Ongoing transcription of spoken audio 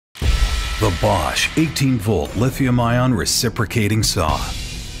The Bosch 18-volt lithium-ion reciprocating saw.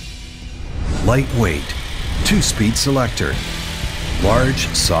 Lightweight, 2-speed selector, large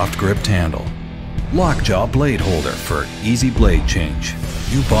soft-gripped handle, lockjaw blade holder for easy blade change.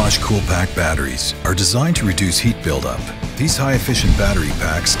 New Bosch Cool-Pack batteries are designed to reduce heat buildup. These high-efficient battery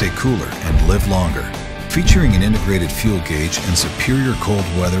packs stay cooler and live longer, featuring an integrated fuel gauge and superior cold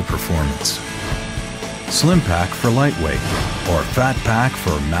weather performance. Slim pack for lightweight, or fat pack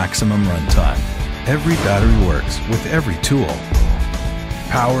for maximum runtime. Every battery works with every tool.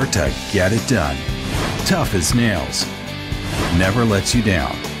 Power to get it done. Tough as nails. Never lets you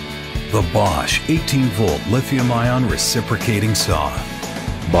down. The Bosch 18-volt lithium-ion reciprocating saw.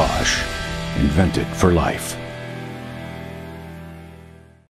 Bosch, invented for life.